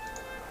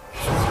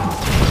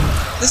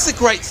 This is a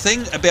great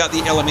thing about the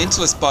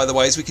Elementalist, by the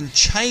way, is we can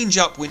change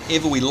up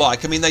whenever we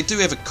like. I mean, they do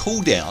have a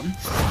cooldown,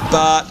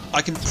 but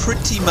I can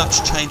pretty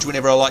much change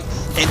whenever I like.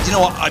 And you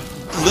know what? I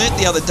learnt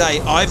the other day,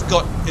 I've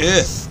got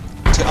Earth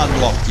to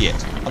unlock yet.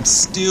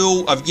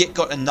 I've yet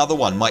got another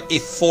one, my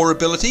F4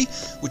 ability,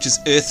 which is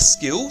Earth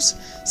skills.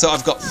 So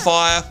I've got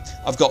fire,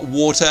 I've got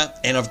water,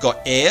 and I've got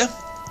air.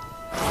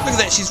 Look at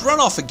that, she's run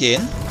off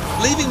again,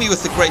 leaving me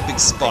with the great big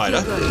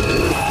spider.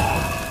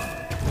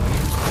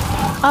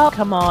 Oh,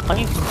 come on,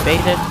 you can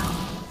beat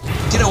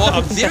it. Do you know what?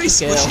 I'm very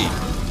squishy.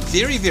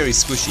 Very, very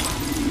squishy.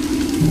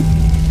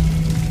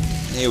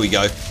 There we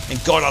go.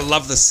 And God, I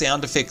love the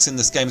sound effects in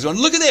this game as well.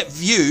 And look at that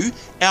view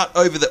out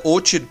over the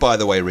orchard, by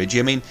the way, Reggie.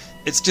 I mean,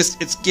 it's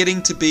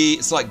getting to be,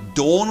 it's like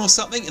dawn or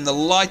something, and the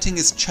lighting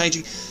is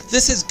changing.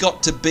 This has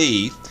got to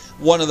be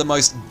one of the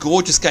most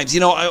gorgeous games.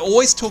 You know, I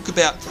always talk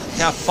about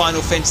how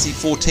Final Fantasy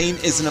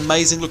XIV is an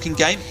amazing looking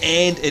game,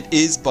 and it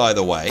is, by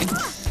the way.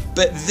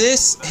 But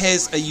this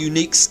has a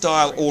unique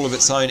style all of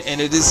its own, and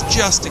it is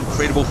just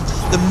incredible.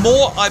 The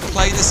more I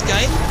play this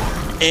game,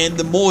 and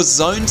the more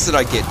zones that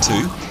I get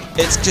to,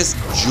 it's just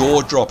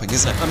jaw-dropping,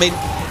 isn't it? I mean,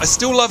 I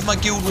still love my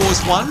Guild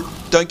Wars 1,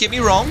 don't get me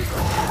wrong,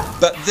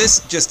 but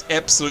this just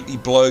absolutely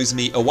blows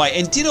me away.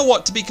 And do you know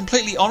what? To be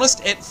completely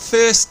honest, at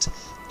first,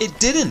 it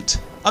didn't.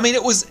 I mean,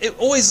 it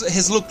always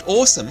has looked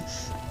awesome,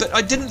 but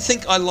I didn't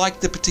think I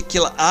liked the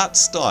particular art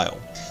style.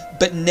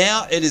 But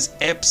now it is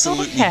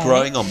absolutely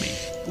growing on me.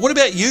 What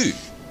about you?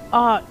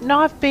 No,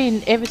 I've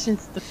been, ever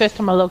since the first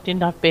time I logged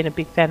in, I've been a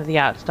big fan of the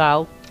art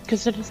style.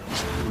 Because it is,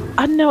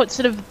 I don't know, it's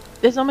sort of,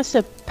 there's almost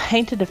a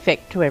painted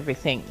effect to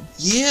everything.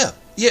 Yeah.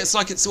 Yeah, it's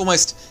like it's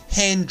almost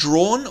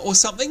hand-drawn or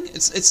something.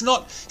 It's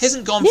not,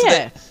 hasn't gone for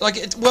that. Like,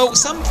 well,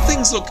 some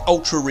things look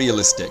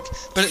ultra-realistic,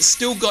 but it's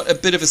still got a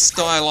bit of a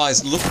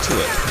stylized look to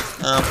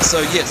it. So,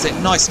 yeah, it's that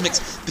nice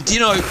mix. But do you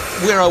know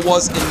where I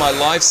was in my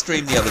live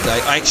stream the other day?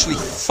 I actually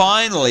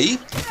finally,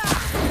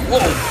 whoa,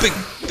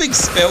 big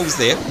spells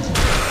there.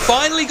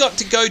 Finally got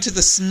to go to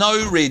the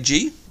snow,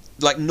 Reggie,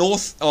 like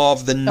north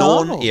of the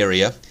Norn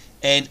area.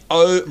 And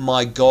oh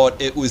my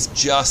God, it was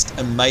just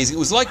amazing. It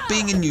was like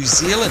being in New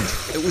Zealand.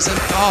 It was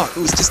it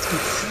was just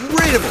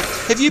incredible.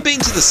 Have you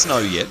been to the snow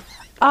yet?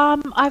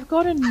 I've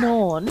got a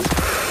Norn.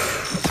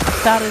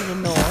 Started a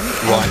Norn.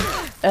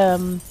 Right.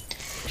 And,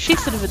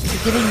 she's sort of at the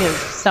beginning of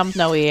some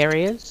snowy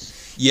areas.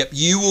 Yep,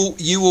 you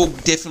will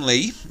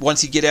definitely,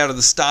 once you get out of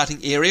the starting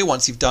area,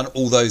 once you've done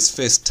all those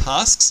first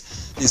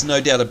tasks, there's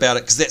no doubt about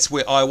it, because that's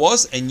where I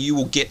was, and you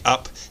will get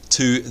up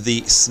to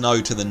the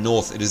snow to the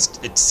north.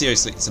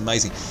 Seriously, it's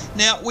amazing.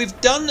 Now, we've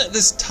done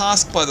this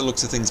task by the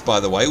looks of things, by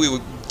the way. We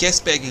were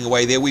gas bagging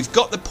away there. We've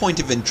got the point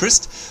of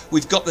interest.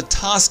 We've got the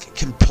task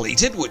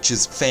completed, which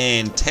is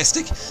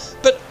fantastic.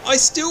 But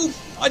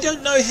I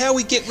don't know how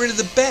we get rid of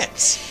the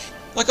bats.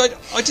 Like,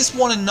 I just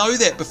want to know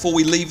that before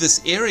we leave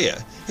this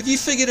area. Have you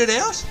figured it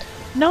out?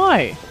 No,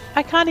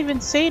 I can't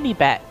even see any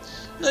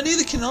bats. No,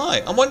 neither can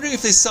I. I'm wondering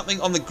if there's something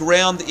on the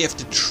ground that you have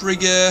to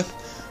trigger,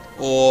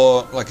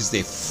 or like is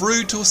there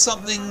fruit or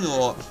something,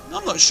 or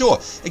I'm not sure.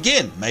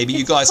 Again, maybe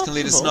you guys can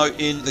let us know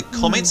in the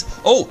comments.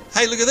 Oh,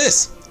 hey, look at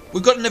this.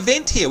 We've got an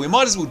event here. We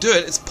might as well do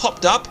it. It's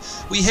popped up.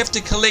 We have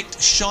to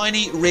collect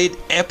shiny red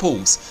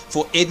apples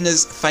for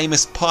Edna's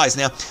famous pies.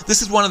 Now,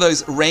 this is one of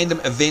those random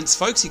events,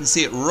 folks. You can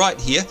see it right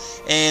here.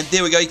 And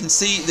there we go. You can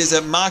see there's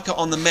a marker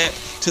on the map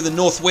to the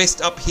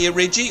northwest up here,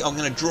 Reggie. I'm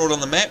going to draw it on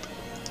the map.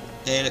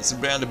 And it's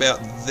around about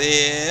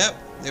there.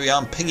 There we are.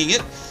 I'm pinging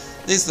it.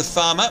 There's the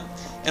farmer.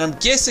 And I'm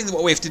guessing that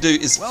what we have to do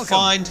is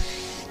find...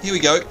 Here we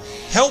go.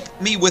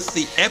 Help me with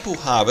the apple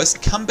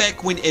harvest. Come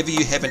back whenever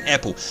you have an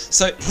apple.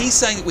 So he's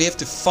saying that we have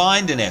to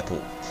find an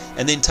apple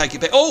and then take it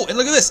back. Oh, and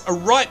look at this. A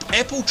ripe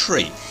apple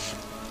tree.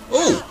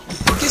 Oh,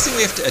 I'm guessing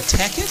we have to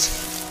attack it?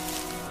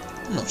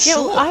 I'm not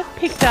sure. Well, I've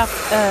picked up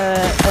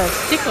a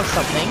stick or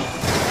something,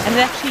 and it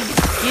actually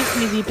gives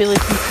me the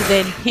ability to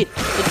then hit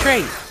the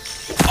tree.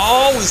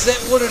 Oh, is that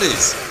what it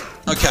is?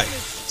 Okay.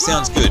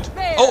 Sounds good.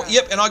 Oh,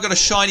 yep, and I got a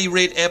shiny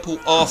red apple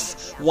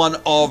off one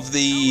of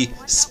the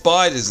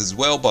spiders as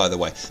well, by the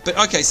way. But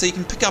okay, so you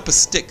can pick up a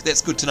stick. That's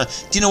good to know.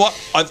 Do you know what?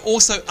 I've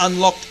also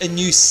unlocked a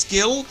new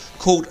skill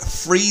called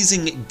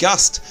Freezing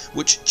Gust,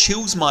 which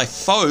chills my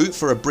foe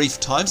for a brief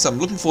time, so I'm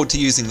looking forward to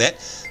using that.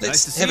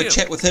 Let's have a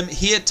chat with him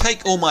here.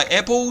 Take all my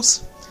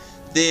apples.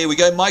 There we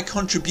go, my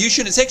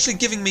contribution. It's actually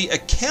giving me a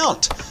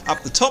count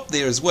up the top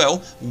there as well.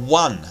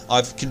 1.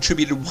 I've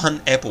contributed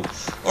 1 apple.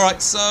 Alright,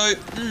 so,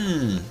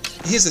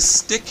 here's a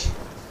stick,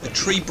 a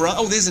tree branch.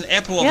 Oh, there's an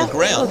apple on the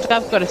ground. Look,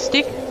 I've got a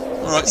stick.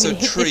 Alright, so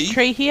hit tree. This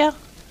tree here.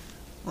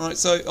 Alright,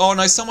 so, oh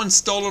no, someone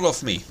stole it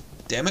off me.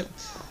 Damn it.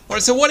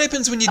 Alright, so what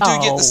happens when you do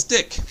get the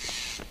stick?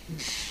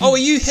 Oh, are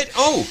you hit?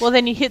 Oh. Well,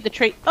 then you hit the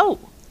tree. Oh.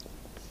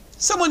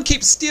 Someone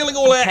keeps stealing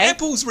all our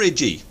apples,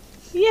 Reggie.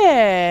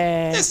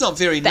 Yeah. That's not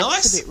very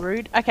nice. That's a bit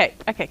rude. Okay,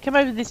 come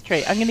over this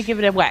tree. I'm going to give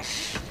it a whack.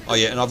 Oh,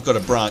 yeah, and I've got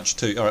a branch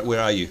too. All right, where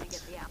are you?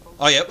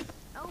 Oh, yep.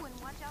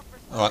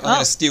 All right, I'm going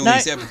to steal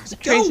these apples. The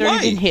tree's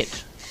already been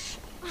hit.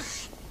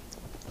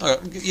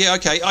 Yeah,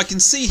 okay, I can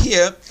see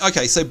here.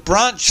 Okay, so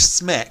branch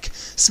smack.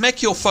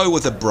 Smack your foe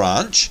with a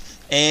branch.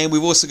 And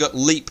we've also got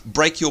leap,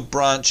 break your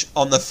branch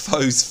on the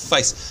foe's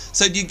face.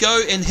 So do you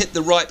go and hit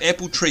the ripe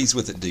apple trees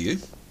with it, do you?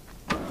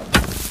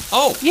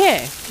 Oh!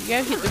 Yeah, you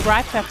go hit the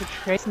ripe apple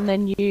trees and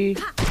then you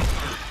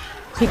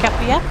pick up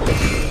the apples.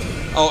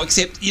 Oh,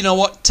 except, you know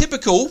what?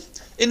 Typical.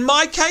 In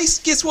my case,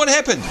 guess what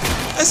happened?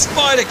 A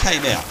spider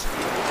came out.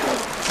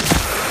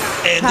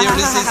 And there it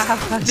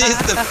is. There's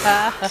the...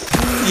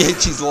 Yeah,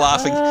 she's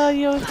laughing. Oh,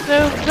 you're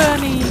so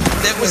funny.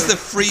 That was the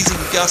freezing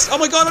gust. Oh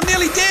my god, I'm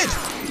nearly dead.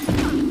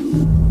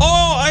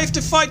 Oh, I have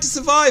to fight to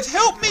survive.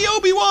 Help me,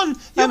 Obi-Wan.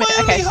 You're my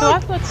only okay, so hope.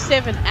 I've got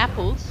 7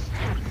 apples.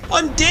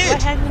 I'm Do I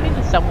dead. hang them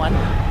into someone?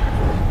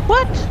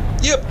 What?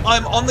 Yep,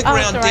 I'm on the Oh, ground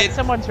it's all right. dead.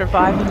 Someone's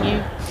reviving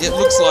you. It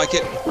looks like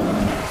it.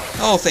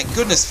 Oh, thank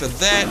goodness for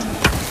that.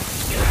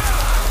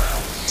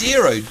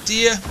 Dear, oh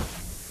dear.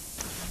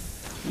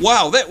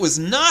 Wow, that was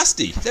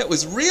nasty. That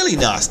was really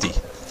nasty.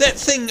 That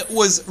thing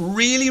was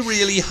really,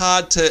 really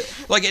hard to...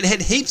 Like, it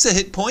had heaps of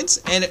hit points,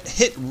 and it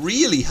hit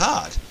really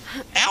hard.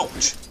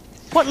 Ouch.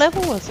 What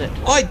level was it?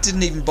 I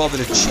didn't even bother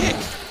to check.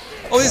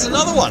 Oh, there's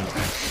another one.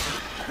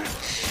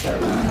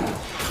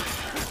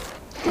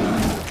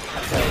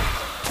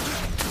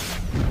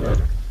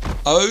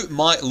 Oh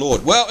my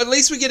lord. Well, at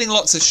least we're getting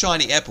lots of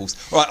shiny apples.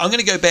 Alright, I'm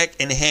going to go back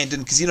and hand in,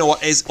 because you know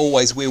what, as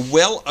always, we're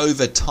well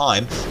over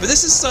time. But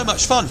this is so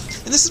much fun.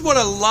 And this is what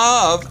I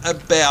love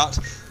about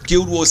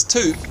Guild Wars 2,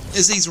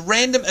 is these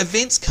random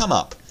events come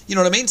up. You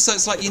know what I mean? So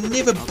it's like you're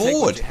never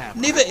bored.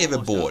 Never ever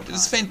bored.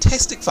 It's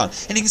fantastic fun.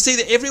 And you can see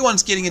that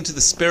everyone's getting into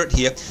the spirit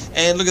here.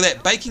 And look at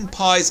that, baking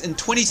pies in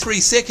 23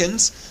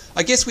 seconds.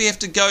 I guess we have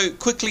to go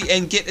quickly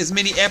and get as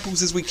many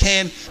apples as we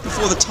can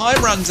before the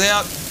time runs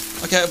out.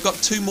 Okay, I've got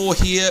 2 more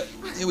here.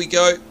 Here we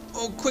go.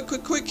 Oh, quick,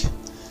 quick, quick.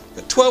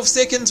 Got 12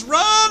 seconds.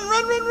 Run,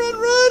 run, run, run,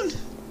 run.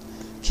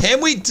 Can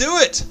we do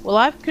it? Well,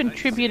 I've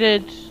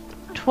contributed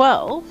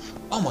 12.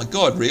 Oh my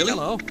god, really?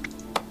 Hello.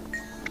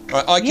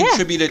 Alright, I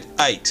contributed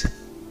 8.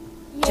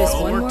 Just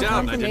Well, one it more worked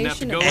out. I didn't have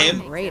to confirmation go of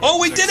in. I'm great.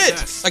 Oh, we did it!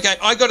 Success. Okay,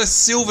 I got a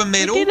silver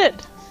medal. We did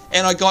it.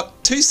 And I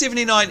got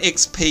 279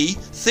 XP,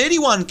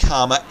 31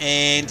 karma,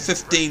 and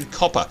 15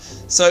 copper.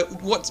 So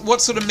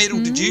what sort of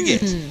medal did you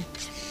get?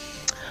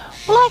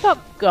 Well, I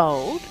got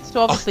gold,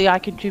 so obviously I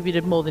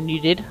contributed more than you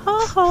did.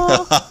 Ha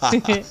ha.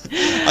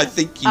 I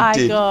think you I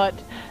did. got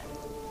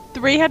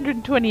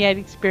 328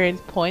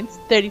 experience points,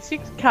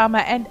 36 karma,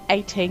 and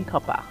 18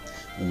 copper.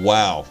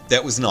 Wow,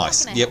 that was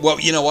nice. Yeah, well,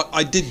 you know what?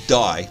 I did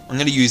die. I'm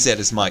going to use that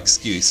as my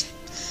excuse.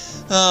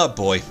 Oh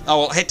boy. Oh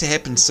well, it had to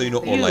happen sooner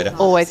or You later.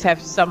 always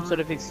have some sort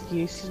of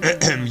excuse.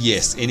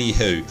 Yes,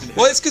 anywho.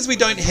 Well, it's because we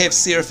don't have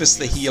Seraphis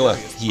the healer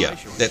here.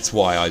 That's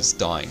why I was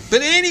dying.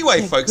 But anyway,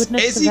 Thank folks,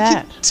 goodness as for you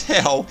that. can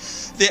tell,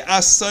 there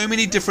are so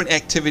many different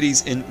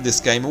activities in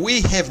this game, and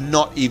we have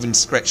not even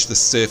scratched the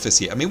surface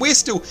here. I mean, we're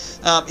still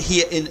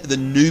here in the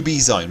newbie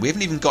zone. We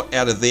haven't even got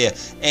out of there.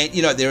 And,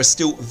 you know, there are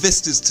still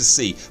vistas to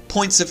see,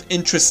 points of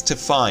interest to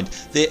find.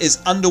 There is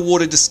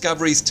underwater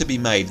discoveries to be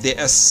made. There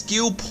are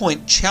skill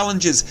point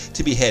challenges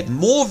to be had.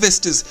 More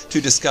vistas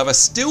to discover,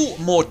 still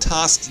more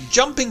tasks,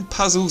 jumping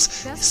puzzles,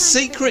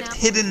 secret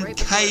hidden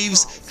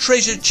caves,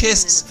 treasure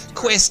chests,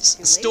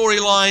 quests,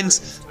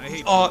 storylines.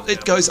 Oh,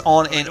 it goes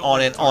on and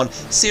on and on.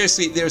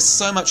 Seriously, there is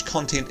so much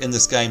content in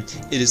this game.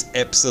 It is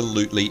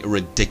absolutely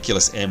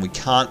ridiculous, and we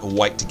can't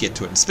wait to get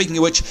to it. And speaking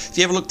of which, if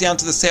you have a look down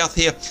to the south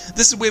here,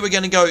 this is where we're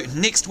going to go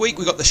next week.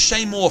 We've got the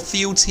Shaymore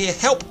Fields here.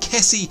 Help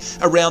Cassie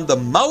around the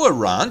mower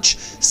ranch.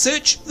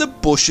 Search the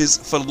bushes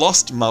for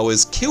lost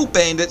mowers. Kill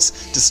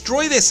bandits.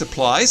 Destroy their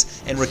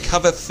supplies. And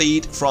recover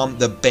feed from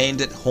the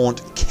bandit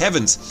haunt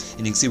caverns.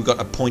 And you can see we've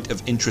got a point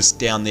of interest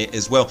down there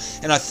as well.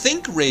 And I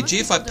think, Reggie,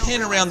 if I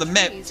pan around the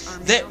map,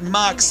 that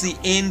marks the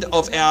end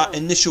of our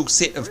initial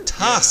set of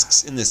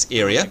tasks in this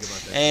area,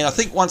 and I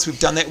think once we've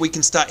done that we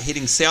can start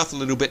heading south a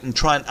little bit and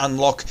try and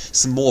unlock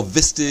some more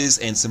vistas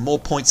and some more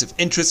points of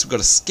interest. We've got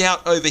a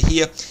scout over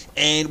here,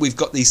 and we've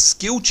got these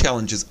skill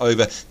challenges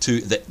over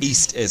to the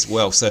east as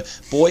well. So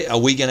boy, are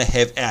we going to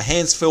have our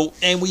hands full,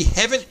 and we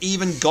haven't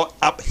even got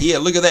up here.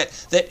 Look at that.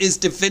 That is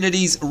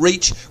Divinity's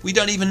Reach. We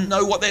don't even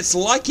know what that's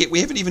like yet.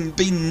 We haven't even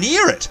been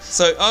near it.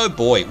 So oh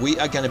boy, we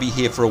are going to be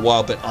here for a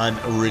while, but I'm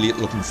really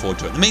looking forward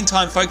to it. In the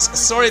meantime, folks,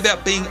 sorry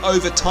about being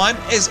over time.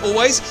 As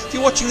always, if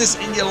you're watching this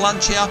in your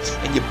lunch hour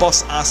and your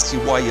boss asks you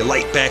why you're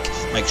late back,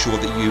 make sure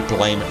that you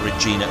blame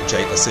Regina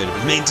J. Lacerta. In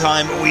the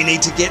meantime, we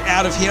need to get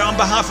out of here. On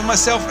behalf of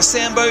myself,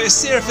 Sambo,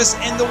 Seraphis,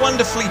 and the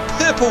wonderfully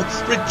purple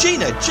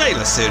Regina J.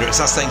 Lacerta,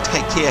 it's us saying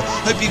take care.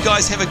 Hope you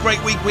guys have a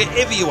great week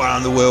wherever you are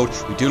in the world.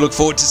 We do look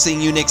forward to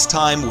seeing you next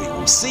time. We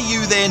will see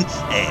you then,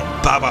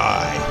 and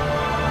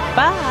bye-bye.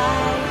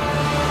 Bye.